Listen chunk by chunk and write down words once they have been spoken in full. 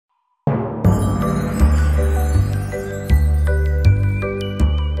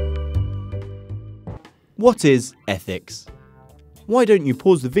What is ethics? Why don't you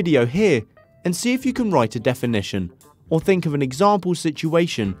pause the video here and see if you can write a definition or think of an example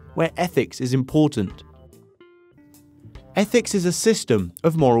situation where ethics is important. Ethics is a system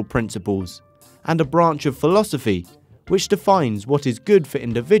of moral principles and a branch of philosophy which defines what is good for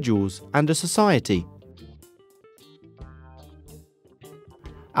individuals and a society.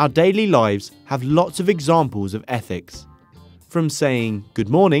 Our daily lives have lots of examples of ethics, from saying good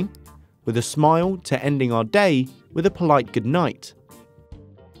morning with a smile to ending our day with a polite good night.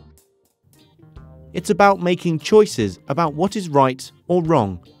 It's about making choices about what is right or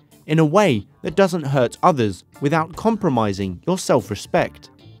wrong in a way that doesn't hurt others without compromising your self-respect.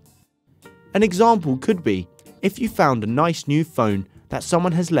 An example could be if you found a nice new phone that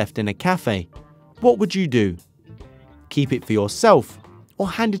someone has left in a cafe. What would you do? Keep it for yourself or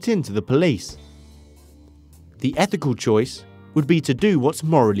hand it in to the police? The ethical choice would be to do what's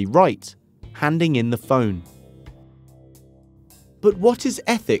morally right, handing in the phone. But what is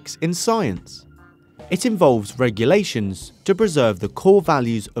ethics in science? It involves regulations to preserve the core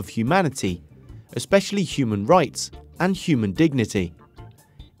values of humanity, especially human rights and human dignity.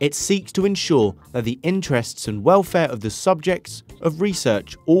 It seeks to ensure that the interests and welfare of the subjects of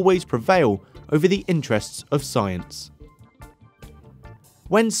research always prevail over the interests of science.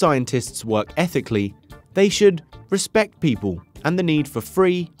 When scientists work ethically, they should respect people and the need for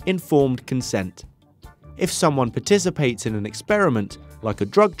free, informed consent. If someone participates in an experiment, like a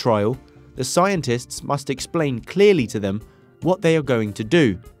drug trial, the scientists must explain clearly to them what they are going to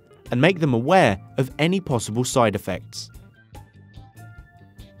do and make them aware of any possible side effects.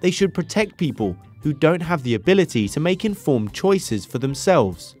 They should protect people who don't have the ability to make informed choices for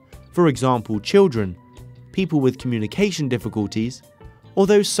themselves, for example children, people with communication difficulties, or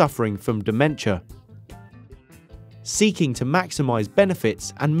those suffering from dementia. Seeking to maximize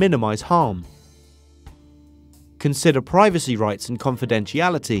benefits and minimize harm. Consider privacy rights and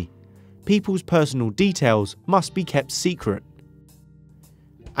confidentiality. People's personal details must be kept secret.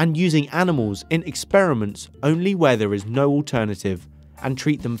 And using animals in experiments only where there is no alternative, and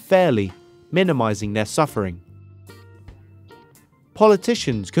treat them fairly, minimizing their suffering.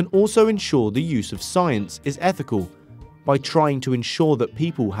 Politicians can also ensure the use of science is ethical by trying to ensure that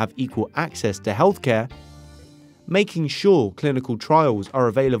people have equal access to healthcare, making sure clinical trials are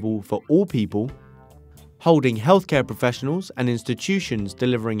available for all people, holding healthcare professionals and institutions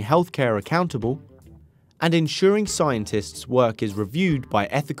delivering healthcare accountable, and ensuring scientists' work is reviewed by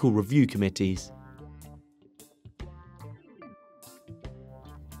ethical review committees.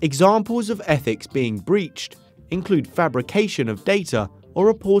 Examples of ethics being breached include fabrication of data or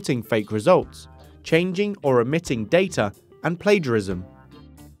reporting fake results, changing or omitting data, and plagiarism.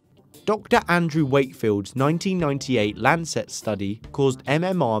 Dr. Andrew Wakefield's 1998 Lancet study caused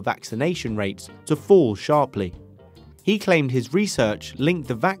MMR vaccination rates to fall sharply. He claimed his research linked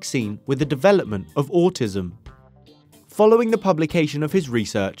the vaccine with the development of autism. Following the publication of his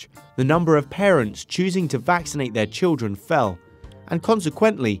research, the number of parents choosing to vaccinate their children fell, and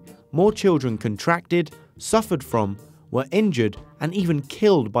consequently, more children contracted, suffered from, were injured, and even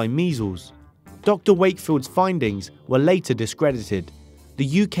killed by measles. Dr. Wakefield's findings were later discredited.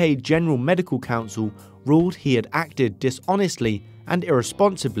 The UK General Medical Council ruled he had acted dishonestly and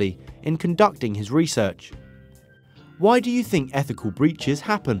irresponsibly in conducting his research. Why do you think ethical breaches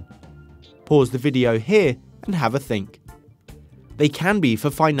happen? Pause the video here and have a think. They can be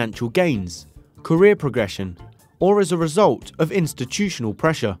for financial gains, career progression, or as a result of institutional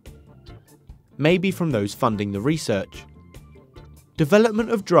pressure. Maybe from those funding the research.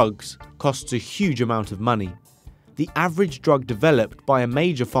 Development of drugs costs a huge amount of money. The average drug developed by a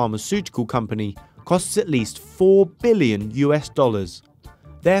major pharmaceutical company costs at least $4 billion US.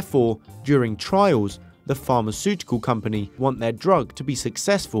 Therefore, during trials, the pharmaceutical company want their drug to be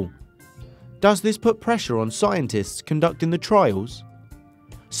successful. Does this put pressure on scientists conducting the trials?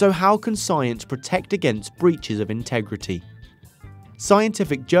 So how can science protect against breaches of integrity?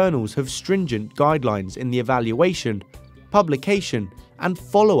 Scientific journals have stringent guidelines in the evaluation, publication, and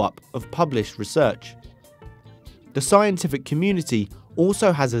follow-up of published research. The scientific community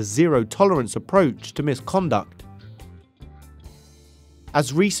also has a zero-tolerance approach to misconduct.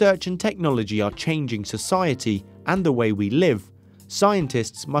 As research and technology are changing society and the way we live,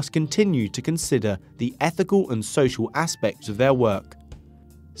 scientists must continue to consider the ethical and social aspects of their work.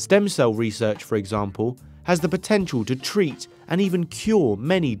 Stem cell research, for example, has the potential to treat and even cure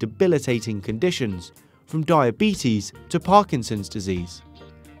many debilitating conditions, from diabetes to Parkinson's disease.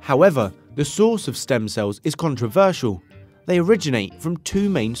 However, the source of stem cells is controversial. They originate from two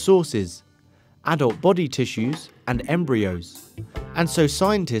main sources: adult body tissues and embryos. And so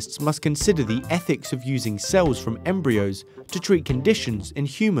scientists must consider the ethics of using cells from embryos to treat conditions in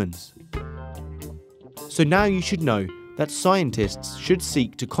humans. So now you should know that scientists should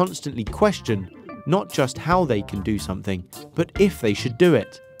seek to constantly question not just how they can do something, but if they should do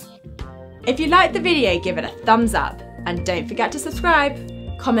it. If you liked the video, give it a thumbs up and don't forget to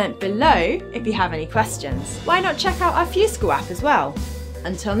subscribe. Comment below if you have any questions. Why not check out our FuseSchool app as well?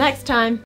 Until next time.